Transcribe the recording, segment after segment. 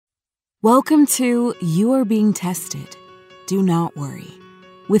Welcome to You Are Being Tested. Do not worry.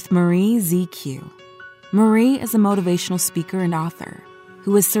 With Marie ZQ. Marie is a motivational speaker and author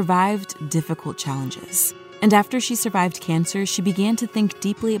who has survived difficult challenges. And after she survived cancer, she began to think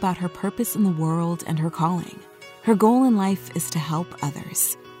deeply about her purpose in the world and her calling. Her goal in life is to help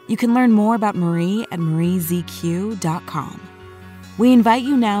others. You can learn more about Marie at mariezq.com. We invite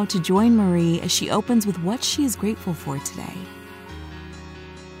you now to join Marie as she opens with what she is grateful for today.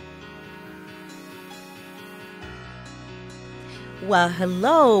 Well,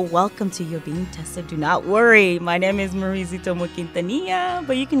 hello. Welcome to You're Being Tested. Do not worry. My name is Marie Zitomo Quintanilla,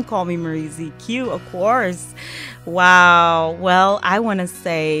 but you can call me Marie ZQ, of course. Wow. Well, I want to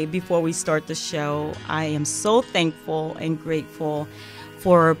say before we start the show, I am so thankful and grateful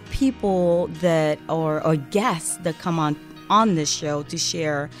for people that or guests that come on this show to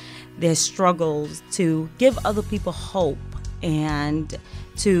share their struggles, to give other people hope, and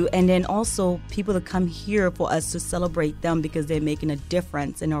then also people that come here for us to celebrate them because they're making a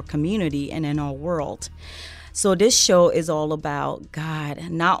difference in our community and in our world. So this show is all about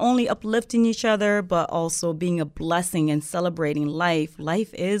God, not only uplifting each other, but also being a blessing and celebrating life.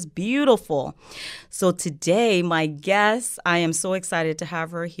 Life is beautiful. So today, my guest, I am so excited to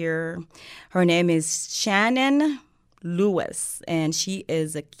have her here. Her name is Shannon Lewis, and she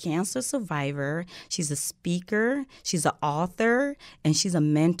is a cancer survivor. She's a speaker, she's an author, and she's a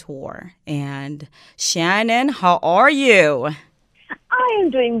mentor. And Shannon, how are you? I am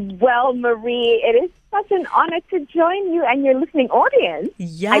doing well, Marie. It is such an honor to join you and your listening audience.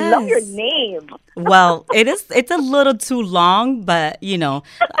 Yes. I love your name. Well, it's a little too long, but,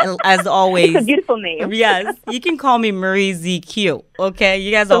 as always. It's a beautiful name. Yes. You can call me Marie ZQ, okay?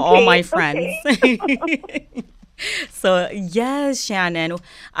 You guys are all my friends. Okay. So, yes, Shannon,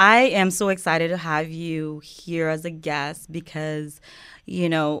 I am so excited to have you here as a guest because,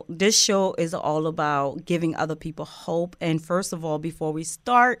 this show is all about giving other people hope. And first of all, before we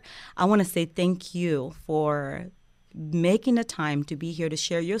start, I want to say thank you for making the time to be here to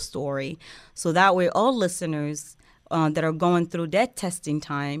share your story so that way all listeners that are going through that testing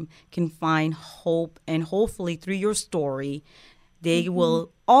time can find hope, and hopefully through your story, they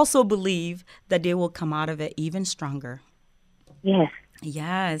will also believe that they will come out of it even stronger. Yes.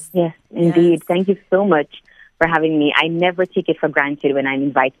 Yes. Yes, indeed. Yes. Thank you so much for having me. I never take it for granted when I'm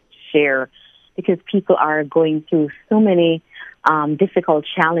invited to share because people are going through so many difficult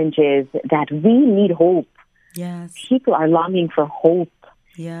challenges that we need hope. Yes. People are longing for hope.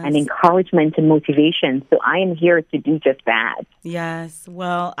 Yes. And encouragement and motivation. So I am here to do just that. Yes.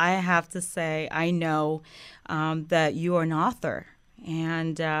 Well, I have to say, I know that you are an author.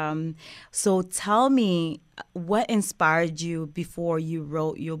 And so tell me, what inspired you before you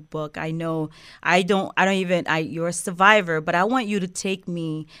wrote your book? I know you're a survivor, but I want you to take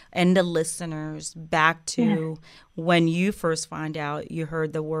me and the listeners back to when you first found out you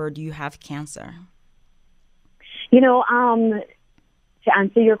heard the word you have cancer. To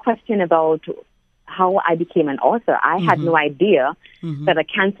answer your question about how I became an author, I had no idea that a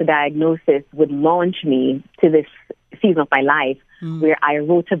cancer diagnosis would launch me to this season of my life where I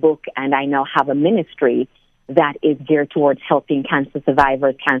wrote a book and I now have a ministry that is geared towards helping cancer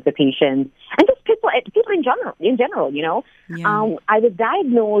survivors, cancer patients, and just people in general. Yeah. I was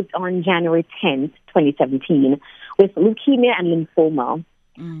diagnosed on January 10th, 2017 with leukemia and lymphoma.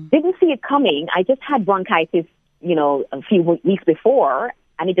 Didn't see it coming. I just had bronchitis a few weeks before,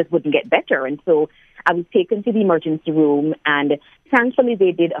 and it just wouldn't get better. And so I was taken to the emergency room, and thankfully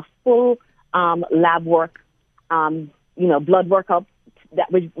they did a full lab work, blood workup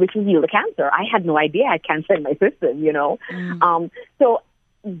which revealed the cancer. I had no idea I had cancer in my system, So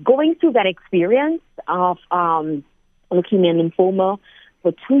going through that experience of leukemia and lymphoma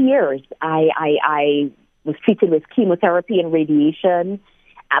for 2 years, I was treated with chemotherapy and radiation.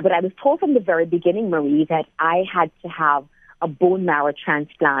 But I was told from the very beginning, Marie, that I had to have a bone marrow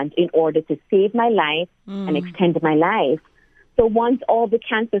transplant in order to save my life and extend my life. So once all the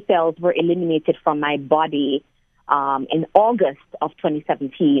cancer cells were eliminated from my body in August of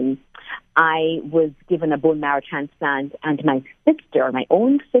 2017, I was given a bone marrow transplant, and my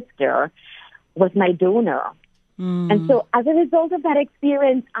own sister, was my donor. And so as a result of that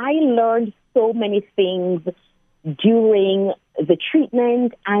experience, I learned so many things during the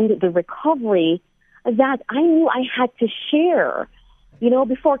treatment and the recovery that I knew I had to share.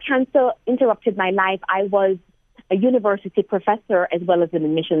 Before cancer interrupted my life, I was a university professor as well as an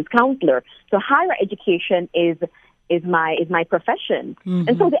admissions counselor. So higher education is my profession.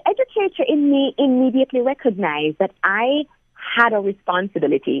 And so the educator in me immediately recognized that I had a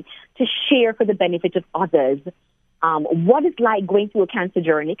responsibility to share for the benefit of others what it's like going through a cancer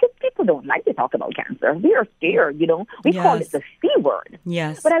journey, because people don't like to talk about cancer. We are scared, We call it the C word.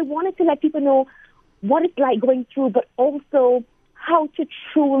 Yes. But I wanted to let people know what it's like going through, but also how to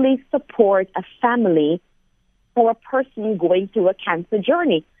truly support a family or a person going through a cancer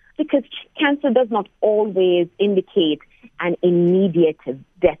journey. Because cancer does not always indicate an immediate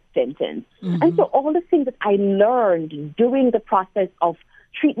death sentence. Mm-hmm. And so all the things that I learned during the process of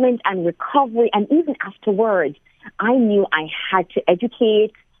treatment and recovery, and even afterwards, I knew I had to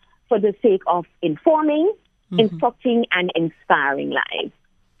educate for the sake of informing, instructing, and inspiring lives.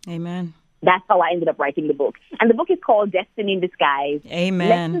 Amen. That's how I ended up writing the book. And the book is called Destiny in Disguise.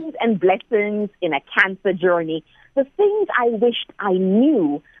 Amen. Lessons and Blessings in a Cancer Journey. The things I wished I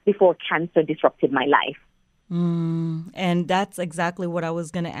knew before cancer disrupted my life. And that's exactly what I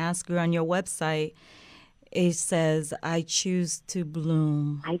was going to ask you on your website. It says, I choose to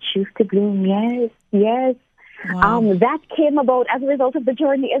bloom. I choose to bloom, yes. Wow. That came about as a result of the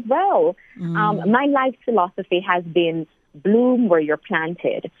journey as well. My life philosophy has been bloom where you're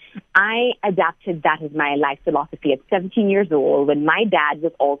planted. I adapted that as my life philosophy at 17 years old when my dad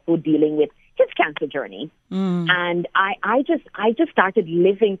was also dealing with his cancer journey. And I just started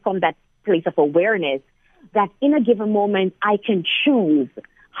living from that place of awareness that in a given moment I can choose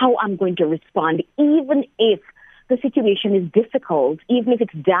how I'm going to respond, even if the situation is difficult, even if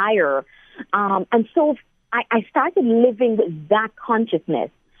it's dire. And so I started living with that consciousness.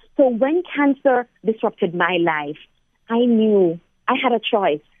 So when cancer disrupted my life, I knew I had a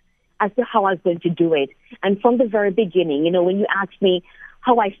choice as to how I was going to do it. And from the very beginning, when you asked me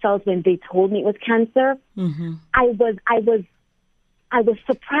how I felt when they told me it was cancer, I was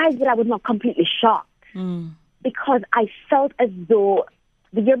surprised, but I was not completely shocked because I felt as though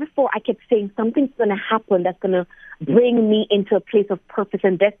the year before I kept saying something's going to happen that's going to bring me into a place of purpose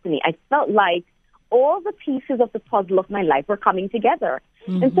and destiny. I felt like all the pieces of the puzzle of my life were coming together.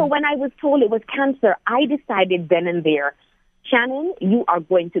 And so when I was told it was cancer, I decided then and there, Shannon, you are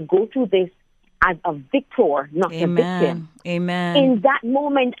going to go through this as a victor, not a victim. Amen. In that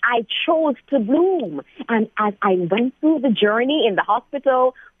moment, I chose to bloom. And as I went through the journey in the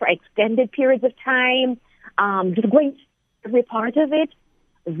hospital for extended periods of time, just going through every part of it,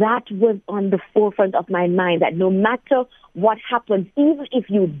 that was on the forefront of my mind, that no matter what happens, even if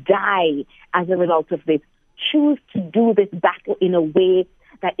you die as a result of this, choose to do this battle in a way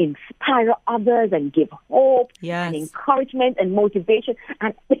that inspire others and give hope and encouragement and motivation.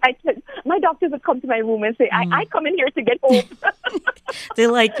 And my doctors would come to my room and say, I come in here to get hope.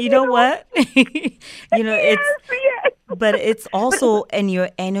 They're like, you know what? But it's also in your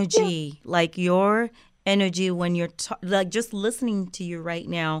energy, like your energy when you're like just listening to you right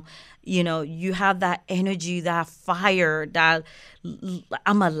now, you have that energy, that fire, that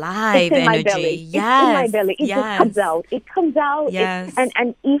I'm alive it's in energy. My belly. Yes. It's in my belly. It just comes out. It comes out. Yes.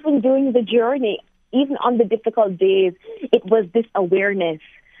 And even during the journey, even on the difficult days, it was this awareness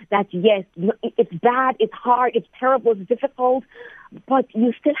that, yes, it's bad, it's hard, it's terrible, it's difficult, but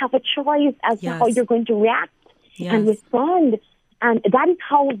you still have a choice as to how you're going to react and respond. And that is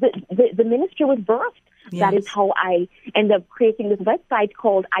how the ministry was birthed. Yes. That is how I ended up creating this website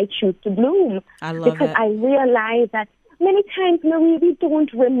called I Choose to Bloom. I love because it. I realized that many times, Marie, we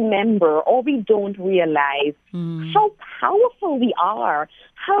don't remember or we don't realize how powerful we are,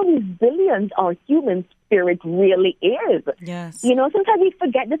 how resilient our human spirit really is. Yes. Sometimes we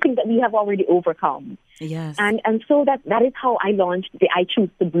forget the things that we have already overcome. Yes. And so that is how I launched the I Choose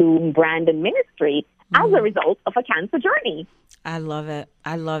to Bloom brand and ministry as a result of a cancer journey. I love it.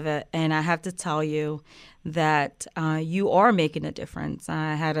 I love it. And I have to tell you that you are making a difference.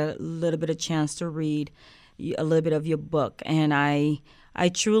 I had a little bit of chance to read a little bit of your book, and I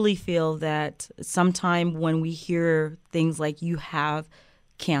truly feel that sometime when we hear things like you have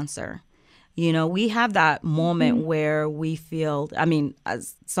cancer, we have that moment where we feel,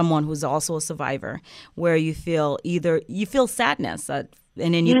 as someone who's also a survivor, where you feel sadness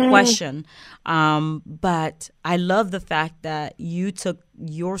and then you question. But I love the fact that you took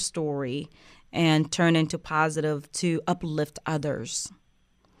your story and turned into positive to uplift others.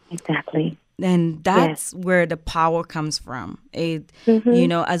 Exactly. And that's where the power comes from.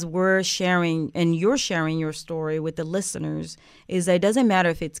 As we're sharing and you're sharing your story with the listeners, is that it doesn't matter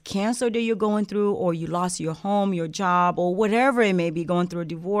if it's cancer that you're going through or you lost your home, your job, or whatever it may be, going through a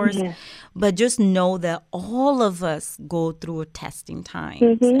divorce. But just know that all of us go through a testing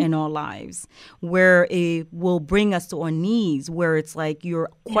time in our lives where it will bring us to our knees, where it's like you're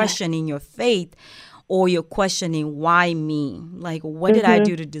questioning your faith. Or you're questioning, why me? Like, what did I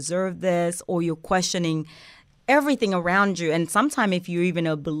do to deserve this? Or you're questioning everything around you. And sometimes if you're even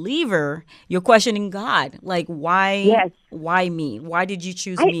a believer, you're questioning God. Like, why? Yes. Why me? Why did you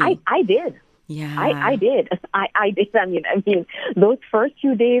choose me? I did. Yeah. I did. I did. I mean, those first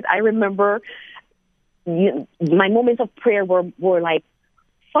few days, I remember my moments of prayer were like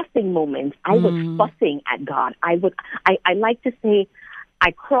fussing moments. I was fussing at God. I like to say, I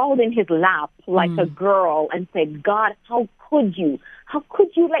crawled in his lap like a girl and said, God, how could you? How could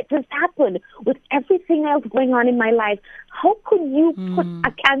you let this happen with everything else going on in my life? How could you put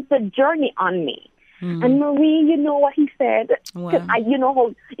a cancer journey on me? And Marie, you know what he said? Wow. You know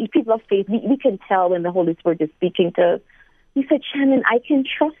how people of faith, we can tell when the Holy Spirit is speaking to us. He said, Shannon, I can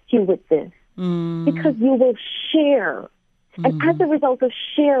trust you with this because you will share. And as a result of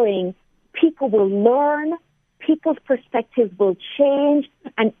sharing, people will learn, people's perspectives will change,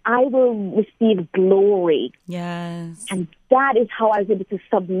 and I will receive glory. Yes. And that is how I was able to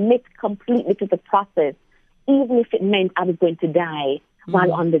submit completely to the process, even if it meant I was going to die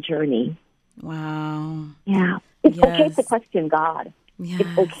while on the journey. Wow. Yeah. It's okay to question God. Yes.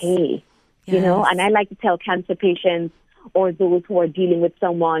 It's okay. Yes. You know, and I like to tell cancer patients or those who are dealing with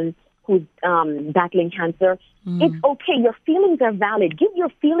someone who's battling cancer, it's okay. Your feelings are valid. Give your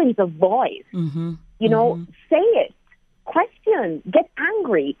feelings a voice. You know, say it. Question. Get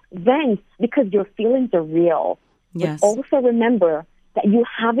angry. Vent, because your feelings are real. Yes. But also remember that you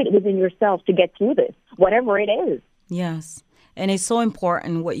have it within yourself to get through this, whatever it is. Yes. And it's so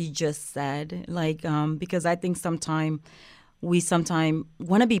important what you just said, like, because I think we sometimes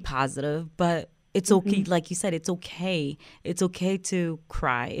want to be positive, but it's okay. Like you said, it's okay. It's okay to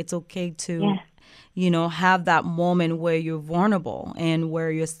cry. It's okay to, you know, have that moment where you're vulnerable and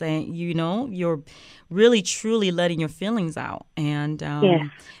where you're saying, you know, you're really truly letting your feelings out. And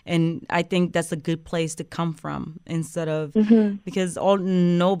and I think that's a good place to come from instead of because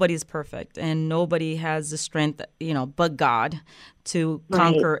nobody's perfect and nobody has the strength, you know, but God to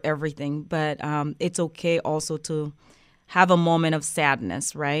conquer everything. But it's okay also to have a moment of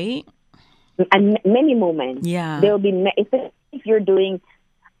sadness, right? And many moments. Yeah. There will be, if you're doing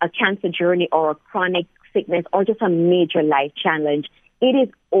a cancer journey or a chronic sickness or just a major life challenge, it is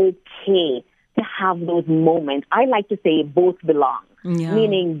okay to have those moments. I like to say both belong,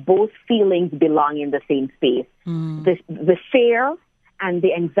 meaning both feelings belong in the same space. The fear and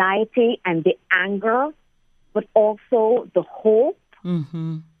the anxiety and the anger, but also the hope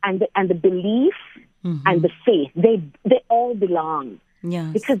and the belief and the faith. They all belong.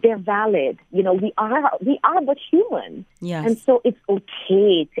 Yes. Because they're valid. You know, we are but human. Yes. And so it's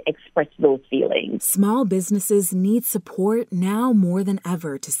okay to express those feelings. Small businesses need support now more than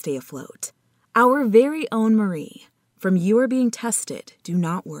ever to stay afloat. Our very own Marie, from You Are Being Tested, Do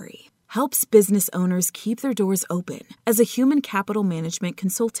Not Worry, helps business owners keep their doors open as a human capital management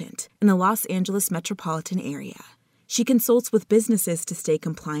consultant in the Los Angeles metropolitan area. She consults with businesses to stay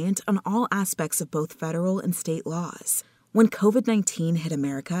compliant on all aspects of both federal and state laws. When COVID-19 hit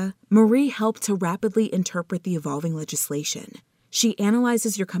America, Marie helped to rapidly interpret the evolving legislation. She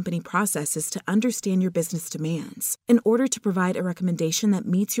analyzes your company processes to understand your business demands in order to provide a recommendation that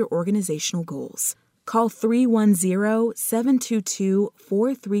meets your organizational goals. Call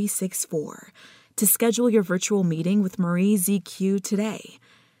 310-722-4364 to schedule your virtual meeting with Marie ZQ today.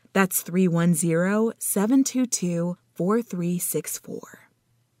 That's 310-722-4364.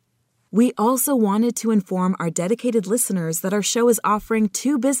 We also wanted to inform our dedicated listeners that our show is offering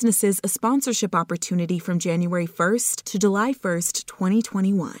two businesses a sponsorship opportunity from January 1st to July 1st,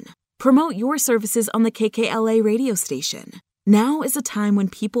 2021. Promote your services on the KKLA radio station. Now is a time when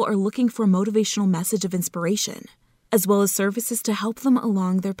people are looking for a motivational message of inspiration, as well as services to help them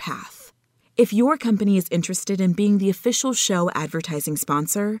along their path. If your company is interested in being the official show advertising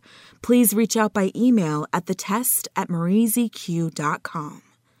sponsor, please reach out by email at thetest@mariezq.com.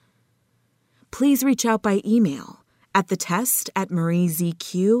 Please reach out by email at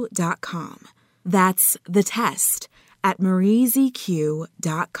thetest@mariezq.com. That's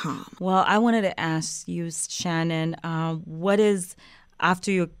thetest@mariezq.com. Well, I wanted to ask you, Shannon, what is,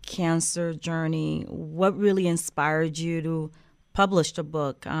 after your cancer journey, what really inspired you to publish the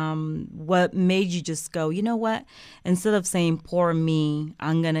book? What made you just go, you know what? Instead of saying poor me,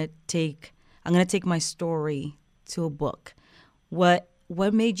 I'm gonna take my story to a book. What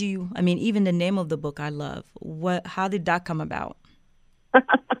made you, I mean, even the name of the book I love. How did that come about?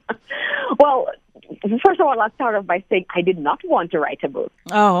 Well, first of all, I'll start off by saying I did not want to write a book.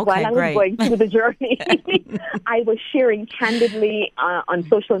 Oh, okay, While I was going through the journey, I was sharing candidly on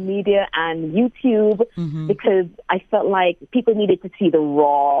social media and YouTube because I felt like people needed to see the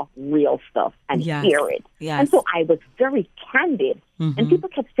raw, real stuff and hear it. Yes. And so I was very candid. And people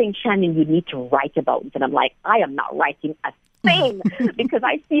kept saying, Shannon, you need to write about it. And I'm like, I am not writing a thing because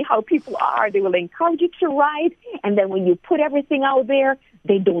I see how people are. They will encourage you to write. And then when you put everything out there,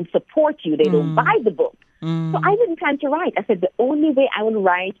 they don't support you. They don't buy the book. So I didn't plan to write. I said, the only way I will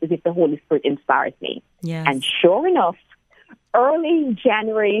write is if the Holy Spirit inspires me. Yes. And sure enough, early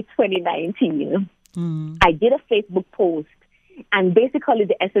January 2019, I did a Facebook post. And basically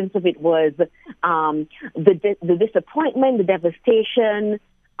the essence of it was the disappointment, the devastation,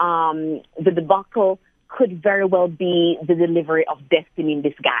 the debacle could very well be the delivery of destiny in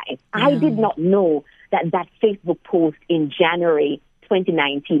disguise. I did not know that Facebook post in January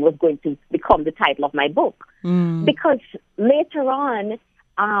 2019 was going to become the title of my book. Because later on,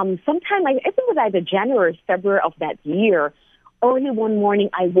 sometime, I think it was either January or February of that year, early one morning,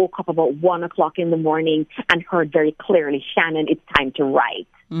 I woke up about 1 o'clock in the morning and heard very clearly, Shannon, it's time to write.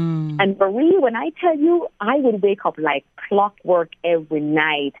 And Marie, when I tell you, I would wake up like clockwork every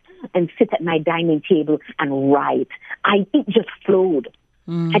night and sit at my dining table and write. It just flowed.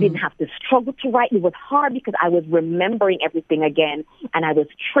 I didn't have to struggle to write. It was hard because I was remembering everything again, and I was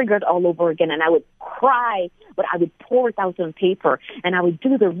triggered all over again, and I would cry, but I would pour it out on paper, and I would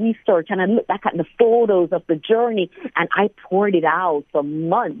do the research, and I'd look back at the photos of the journey, and I poured it out for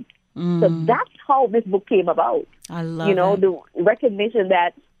months. So that's how this book came about. I love it. The recognition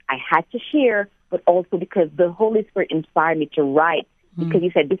that I had to share, but also because the Holy Spirit inspired me to write, because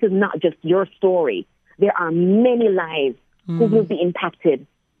he said, this is not just your story. There are many lives who will be impacted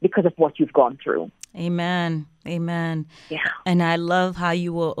because of what you've gone through. Amen. Amen. Yeah. And I love how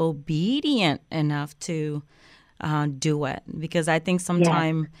you were obedient enough to do it, because I think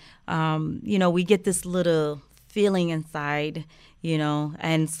sometimes, we get this little feeling inside,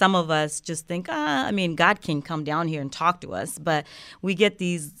 and some of us just think, God can come down here and talk to us, but we get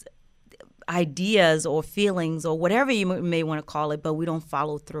these ideas or feelings or whatever you may want to call it, but we don't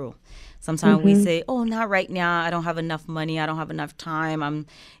follow through. Sometimes we say, oh, not right now. I don't have enough money. I don't have enough time.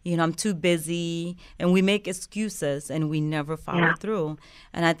 I'm too busy. And we make excuses and we never follow through.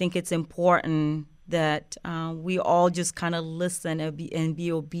 And I think it's important that we all just kind of listen and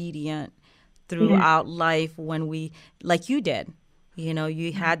be obedient throughout life when we, like you did.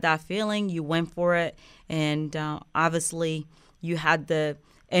 You had that feeling, you went for it. And obviously you had the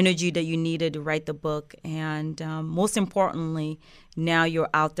energy that you needed to write the book. And most importantly, now you're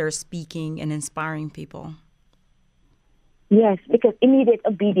out there speaking and inspiring people. Yes, because immediate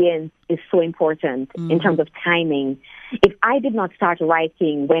obedience is so important in terms of timing. If I did not start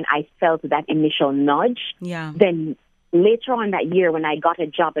writing when I felt that initial nudge, then later on that year when I got a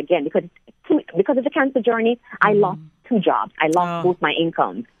job again, because of the cancer journey, I lost 2 jobs. I lost both my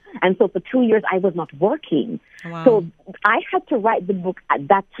incomes. And so for 2 years, I was not working. Wow. So I had to write the book at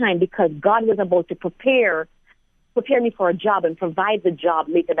that time because God was about to prepare me for a job and provide the job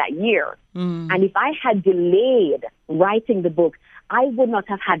later that year. And if I had delayed writing the book, I would not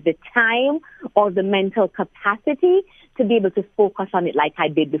have had the time or the mental capacity to be able to focus on it like I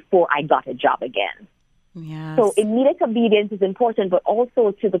did before I got a job again. Yes. So immediate obedience is important, but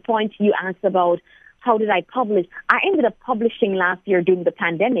also to the point you asked about, how did I publish? I ended up publishing last year during the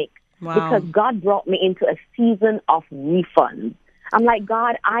pandemic because God brought me into a season of refunds. I'm like,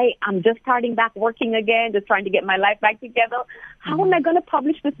 God, I'm just starting back working again, just trying to get my life back together. How am I going to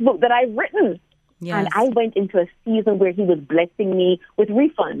publish this book that I've written? Yes. And I went into a season where he was blessing me with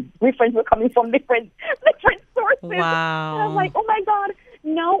refunds. Refunds were coming from different sources. Wow. And I was like, oh, my God,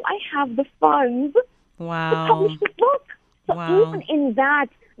 now I have the funds to publish this book. So even in that,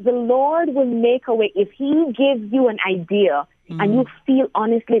 the Lord will make a way. If he gives you an idea and you feel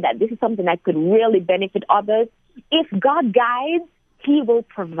honestly that this is something that could really benefit others, if God guides, he will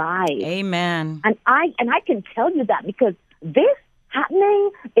provide. Amen. And I can tell you that because this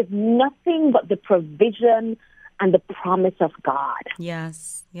happening is nothing but the provision and the promise of God.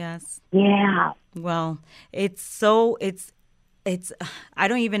 Yes, yes. Yeah. Well, I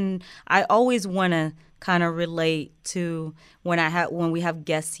always want to kind of relate to when we have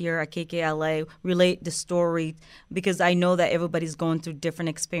guests here at KKLA, relate the story, because I know that everybody's going through different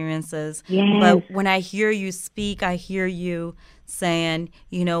experiences. Yes. But when I hear you speak, I hear you saying,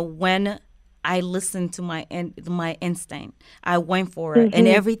 when I listened to my instinct, I went for it, and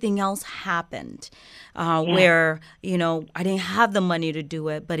everything else happened where, I didn't have the money to do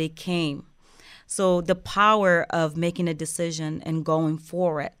it, but it came. So the power of making a decision and going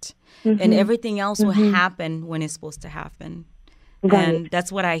for it, and everything else will happen when it's supposed to happen. Right. And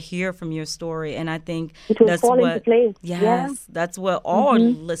that's what I hear from your story. And I think that's what, that's what all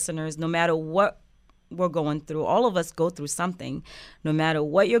listeners, no matter what we're going through, all of us go through something. No matter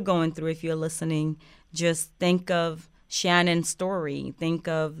what you're going through, if you're listening, just think of Shannon's story. Think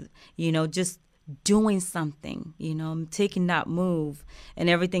of, just doing something, taking that move, and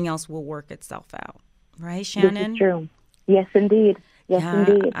everything else will work itself out. Right, Shannon? This is true. Yes, indeed. Yes,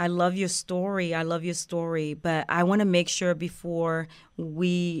 indeed. I love your story. But I want to make sure before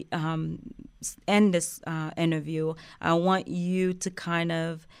we end this interview, I want you to kind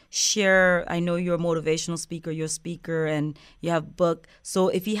of share. I know you're a motivational speaker, you're a speaker, and you have a book. So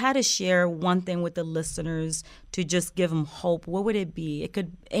if you had to share one thing with the listeners to just give them hope, what would it be? It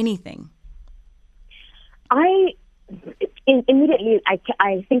could anything. Immediately,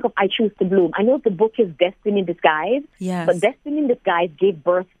 I think of I Choose to Bloom. I know the book is Destiny in Disguise, but Destiny in Disguise gave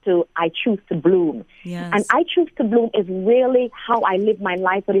birth to I Choose to Bloom. Yes. And I Choose to Bloom is really how I live my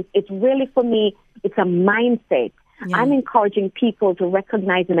life, but it's really, for me, it's a mindset. Yeah. I'm encouraging people to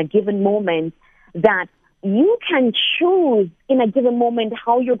recognize in a given moment that you can choose in a given moment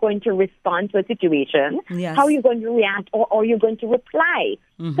how you're going to respond to a situation, how you're going to react, or you're going to reply.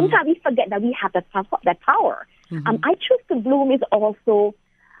 Sometimes we forget that we have that power. I Choose to Bloom is also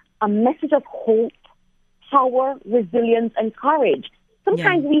a message of hope, power, resilience, and courage.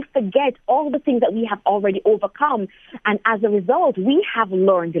 Sometimes we forget all the things that we have already overcome, and as a result, we have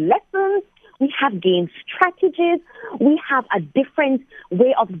learned lessons, we have gained strategies, we have a different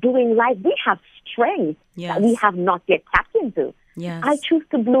way of doing life, we have strength that we have not yet tapped into. Yes. I Choose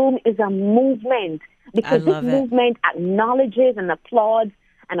to Bloom is a movement, because this movement acknowledges and applauds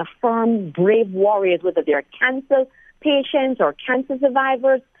and affirm brave warriors, whether they're cancer patients or cancer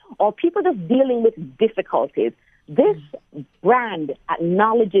survivors or people just dealing with difficulties. This brand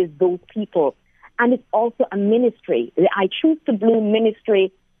acknowledges those people, and it's also a ministry. The I Choose to Bloom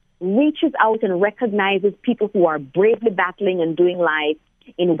ministry reaches out and recognizes people who are bravely battling and doing life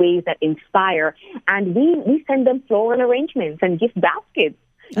in ways that inspire, and we send them floral arrangements and gift baskets,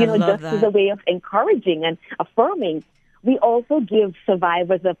 as a way of encouraging and affirming. We also give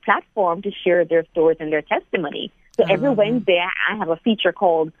survivors a platform to share their stories and their testimony. So every Wednesday, I have a feature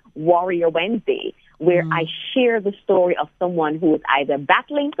called Warrior Wednesday, where I share the story of someone who is either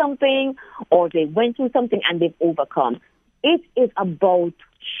battling something or they went through something and they've overcome. It is about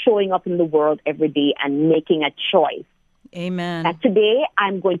showing up in the world every day and making a choice. Amen. That today,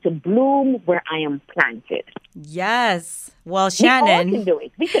 I'm going to bloom where I am planted. Yes. Well, Shannon. We all can do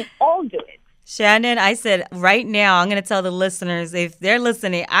it. We can all do it. Shannon, I said right now, I'm going to tell the listeners, if they're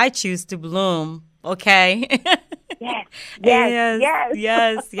listening, I choose to bloom, okay? Yes.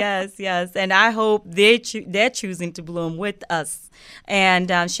 And I hope they're choosing to bloom with us.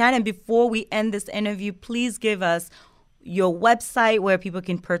 And Shannon, before we end this interview, please give us your website where people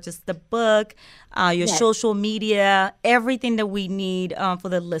can purchase the book, your social media, everything that we need for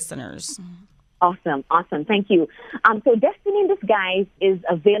the listeners. Awesome. Thank you. So Destiny in Disguise is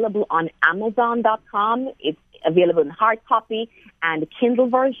available on Amazon.com. It's available in hard copy and Kindle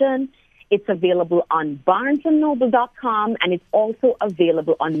version. It's available on BarnesandNoble.com, and it's also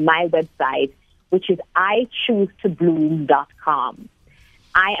available on my website, which is iChooseToBloom.com.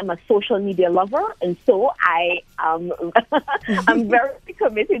 I am a social media lover, and so I'm very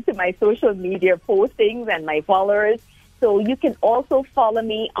committed to my social media postings and my followers. So you can also follow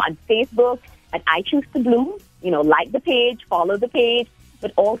me on Facebook at I Choose to Bloom. Like the page, follow the page.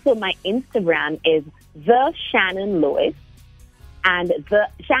 But also my Instagram is The Shannon Lewis. And the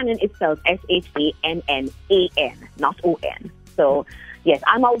Shannon is spelled SHANNAN, not ON. So, yes,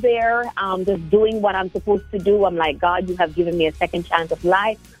 I'm out there just doing what I'm supposed to do. I'm like, God, you have given me a second chance of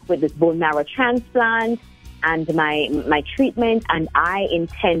life with this bone marrow transplant and my treatment. And I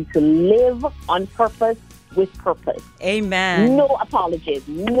intend to live on purpose with purpose. Amen. No apologies.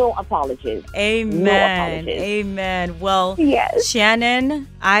 Amen. Well, Shannon,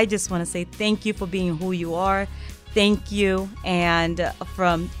 I just want to say thank you for being who you are. Thank you. And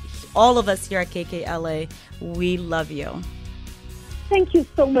from all of us here at KKLA, we love you. Thank you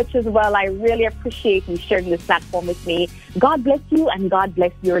so much as well. I really appreciate you sharing this platform with me. God bless you, and God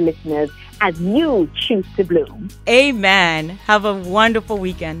bless your listeners as you choose to bloom. Amen. Have a wonderful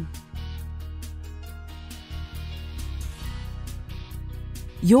weekend.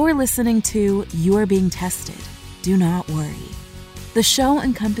 You're listening to You're Being Tested. Do not worry. The show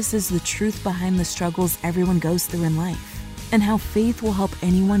encompasses the truth behind the struggles everyone goes through in life and how faith will help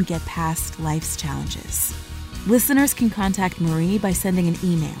anyone get past life's challenges. Listeners can contact Marie by sending an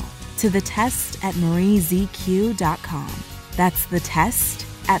email to thetest@mariezq.com. That's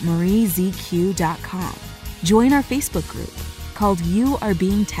thetest@mariezq.com. Join our Facebook group called You Are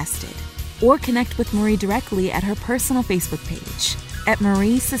Being Tested, or connect with Marie directly at her personal Facebook page at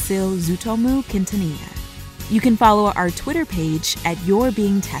Marie Cecile Zutomu Quintanilla. You can follow our Twitter page at You're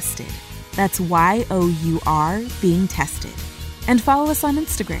Being Tested. That's YOUR Being Tested. And follow us on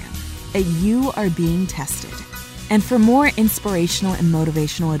Instagram at You Are Being Tested. And for more inspirational and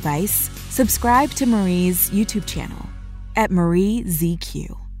motivational advice, subscribe to Marie's YouTube channel at Marie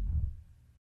ZQ.